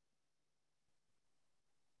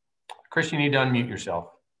 Chris, you need to unmute yourself.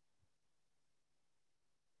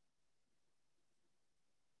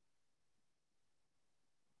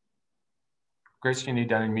 Chris, you need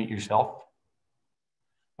to unmute yourself.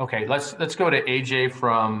 Okay, let's go to AJ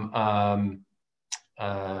from.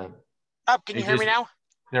 Can you hear me now?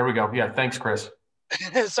 There we go. Yeah, thanks, Chris.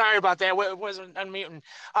 Sorry about that. It wasn't unmuting.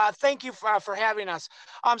 Thank you for having us.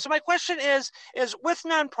 So my question is with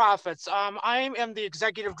nonprofits. I am the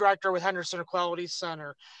executive director with Henderson Equality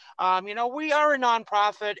Center. We are a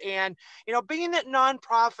nonprofit, and being that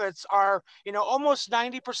nonprofits are almost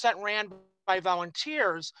 90% ran by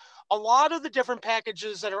volunteers, a lot of the different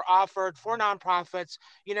packages that are offered for nonprofits,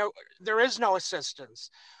 there is no assistance.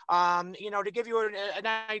 To give you an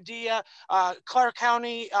idea, Clark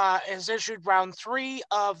County has issued round 3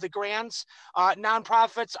 of the grants.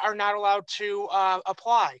 Nonprofits are not allowed to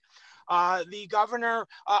apply. The governor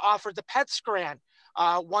offered the PETS grant.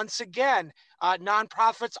 Once again,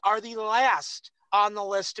 nonprofits are the last on the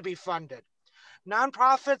list to be funded.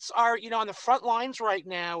 Nonprofits are, on the front lines right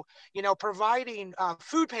now, providing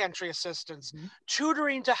food pantry assistance,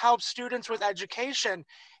 tutoring to help students with education.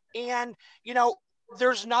 And,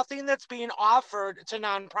 there's nothing that's being offered to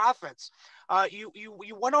nonprofits. You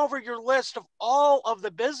went over your list of all of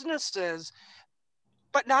the businesses,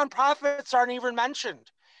 but nonprofits aren't even mentioned.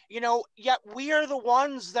 Yet we are the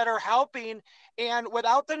ones that are helping. And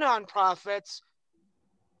without the nonprofits,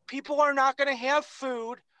 people are not going to have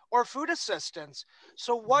food or food assistance.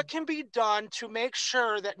 So what can be done to make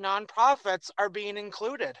sure that nonprofits are being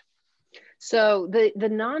included? So the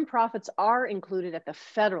nonprofits are included at the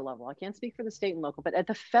federal level. I can't speak for the state and local, but at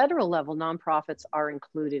the federal level, nonprofits are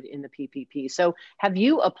included in the PPP. So have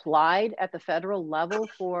you applied at the federal level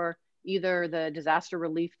for either the disaster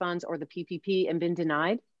relief funds or the PPP and been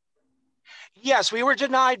denied? Yes, we were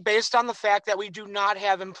denied based on the fact that we do not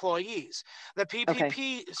have employees. The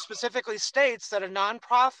PPP Okay. specifically states that a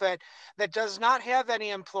nonprofit that does not have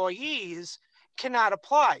any employees cannot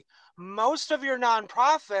apply. Most of your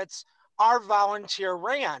nonprofits are volunteer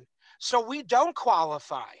ran, so we don't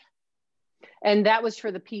qualify. And that was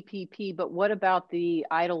for the PPP, but what about the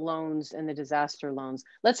EIDL loans and the disaster loans?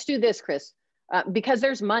 Let's do this, Chris, because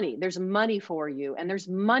there's money for you, and there's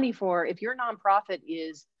money for, if your nonprofit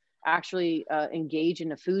is actually engaged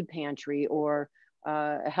in a food pantry or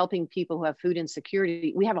helping people who have food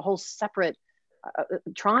insecurity, we have a whole separate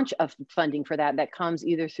tranche of funding for that comes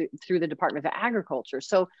either through the Department of Agriculture.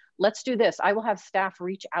 So let's do this. I will have staff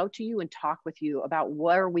reach out to you and talk with you about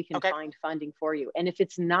where we can find funding for you. And if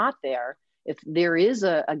it's not there, if there is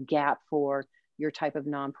a gap for your type of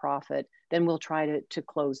nonprofit, then we'll try to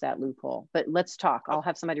close that loophole. But let's talk. I'll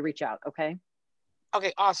have somebody reach out, okay?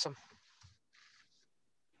 Okay, awesome.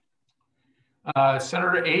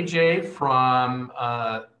 Senator AJ from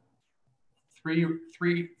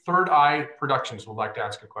Third Eye Productions would like to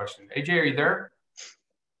ask a question. AJ, are you there?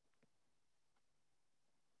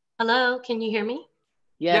 Hello, can you hear me?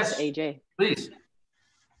 Yes, AJ. Please.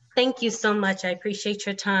 Thank you so much. I appreciate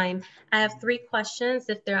your time. I have 3 questions.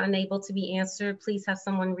 If they're unable to be answered, please have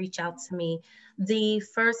someone reach out to me. The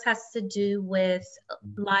first has to do with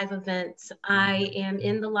live events. I am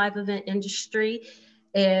in the live event industry,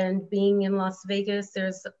 and being in Las Vegas,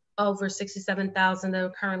 there's over 67,000 that are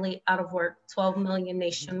currently out of work, 12 million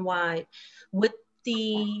nationwide. With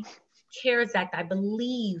the CARES Act, I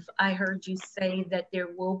believe I heard you say that there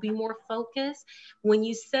will be more focus. When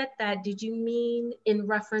you said that, did you mean in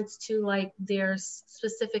reference to like there's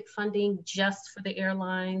specific funding just for the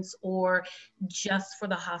airlines or just for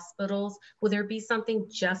the hospitals? Will there be something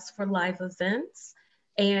just for live events?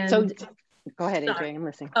 And so go ahead, AJ, I'm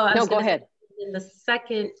listening. Oh, no, go ahead. And the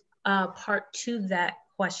second part to that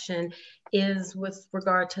question is with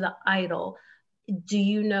regard to the EIDL. Do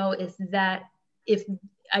you know if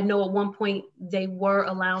I know at one point they were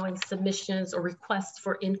allowing submissions or requests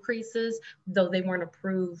for increases, though they weren't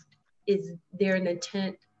approved. Is there an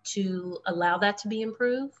intent to allow that to be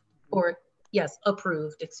improved? Or yes,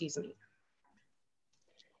 approved, excuse me.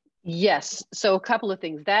 Yes, so a couple of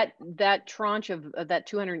things. That tranche of that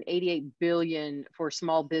 288 billion for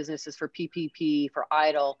small businesses, for PPP, for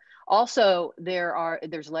EIDL. Also,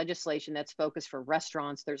 there's legislation that's focused for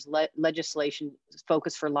restaurants. There's legislation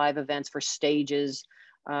focused for live events, for stages.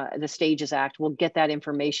 The Stages Act. We'll get that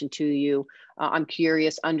information to you. I'm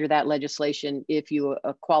curious under that legislation if you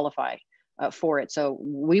qualify for it. So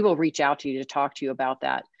we will reach out to you to talk to you about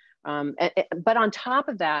that. But on top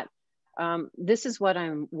of that, this is what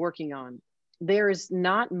I'm working on. There is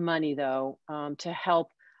not money though to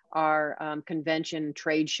help our convention,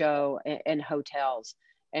 trade show, and hotels.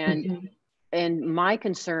 And my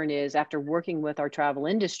concern is, after working with our travel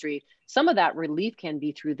industry, some of that relief can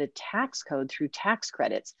be through the tax code, through tax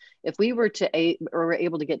credits. If we were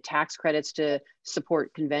able to get tax credits to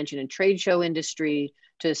support convention and trade show industry,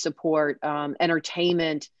 to support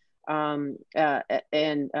entertainment and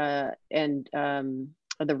the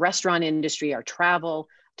restaurant industry, our travel,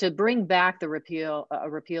 to bring back a repeal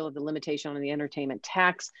of the limitation on the entertainment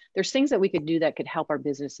tax, there's things that we could do that could help our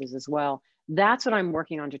businesses as well. That's what I'm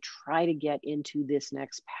working on to try to get into this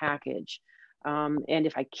next package. And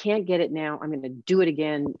if I can't get it now, I'm going to do it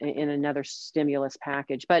again in another stimulus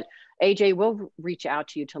package. But AJ, we'll reach out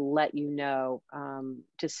to you to let you know,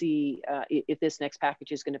 to see if this next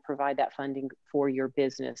package is going to provide that funding for your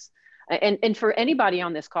business. And for anybody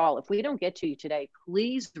on this call, if we don't get to you today,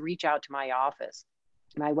 please reach out to my office.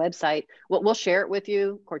 My website, we'll share it with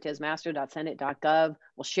you, cortezmasto.senate.gov.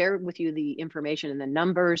 We'll share with you the information and the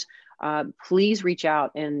numbers. Please reach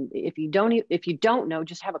out. And if you don't know,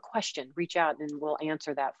 just have a question, reach out and we'll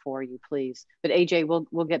answer that for you, please. But AJ,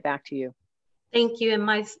 we'll get back to you. Thank you. And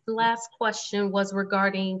my last question was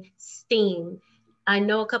regarding STEAM. I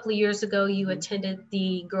know a couple of years ago you attended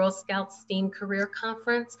the Girl Scout STEAM Career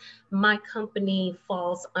Conference. My company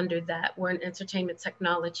falls under that. We're an entertainment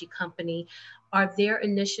technology company. Are there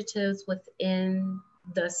initiatives within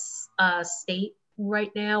the state right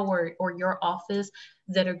now or your office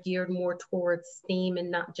that are geared more towards STEAM and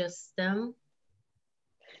not just STEM?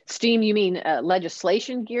 STEAM, you mean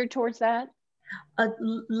legislation geared towards that?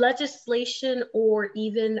 Legislation or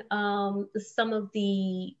even some of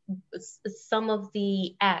the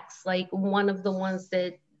acts, like one of the ones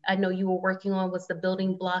that I know you were working on was the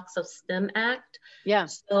Building Blocks of STEM Act. Yeah.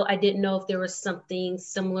 So I didn't know if there was something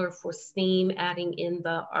similar for STEAM, adding in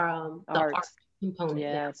the arts component.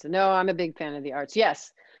 Yes. No, I'm a big fan of the arts.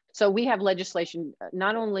 Yes. So we have legislation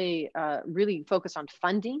not only really focused on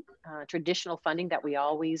funding, traditional funding that we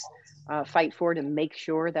always fight for to make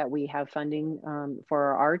sure that we have funding for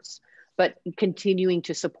our arts, but continuing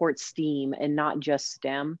to support STEAM and not just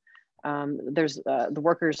STEM. There's the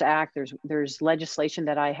Workers Act, there's legislation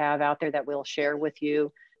that I have out there that we'll share with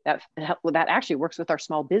you that actually works with our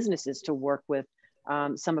small businesses to work with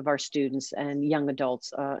some of our students and young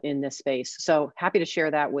adults in this space. So happy to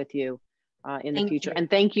share that with you in the future. And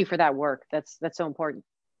thank you for that work. That's so important.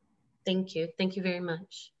 Thank you. Thank you very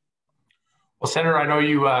much. Well, Senator, I know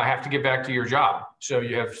you have to get back to your job. So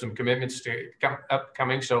you have some commitments to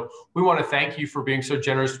upcoming. So we want to thank you for being so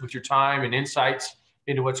generous with your time and insights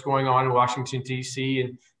into what's going on in Washington, D.C.,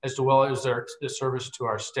 and as well as the service to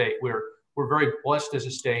our state. We're very blessed as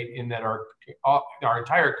a state in that our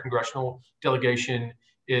entire congressional delegation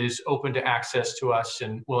is open to access to us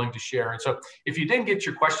and willing to share. And so if you didn't get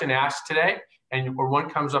your question asked today, or one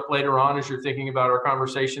comes up later on as you're thinking about our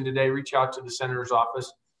conversation today, reach out to the Senator's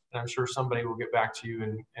office, and I'm sure somebody will get back to you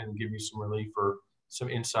and give you some relief or some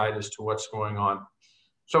insight as to what's going on.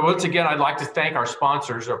 So once again, I'd like to thank our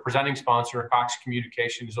sponsors. Our presenting sponsor, Cox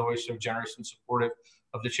Communication, is always so generous and supportive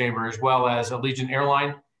of the Chamber, as well as Allegiant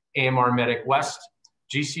Airline, AMR Medic West,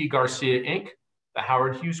 GC Garcia Inc., the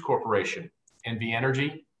Howard Hughes Corporation, NV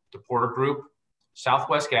Energy, the Porter Group,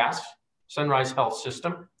 Southwest Gas, Sunrise Health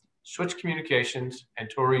System, Switch Communications, and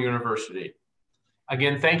Torrey University.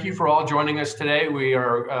 Again, thank you for all joining us today. We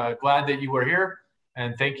are glad that you were here,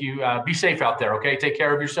 and thank you. Be safe out there, okay? Take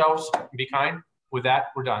care of yourselves and be kind. With that,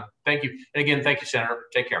 we're done. Thank you. And again, thank you, Senator.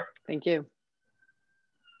 Take care. Thank you.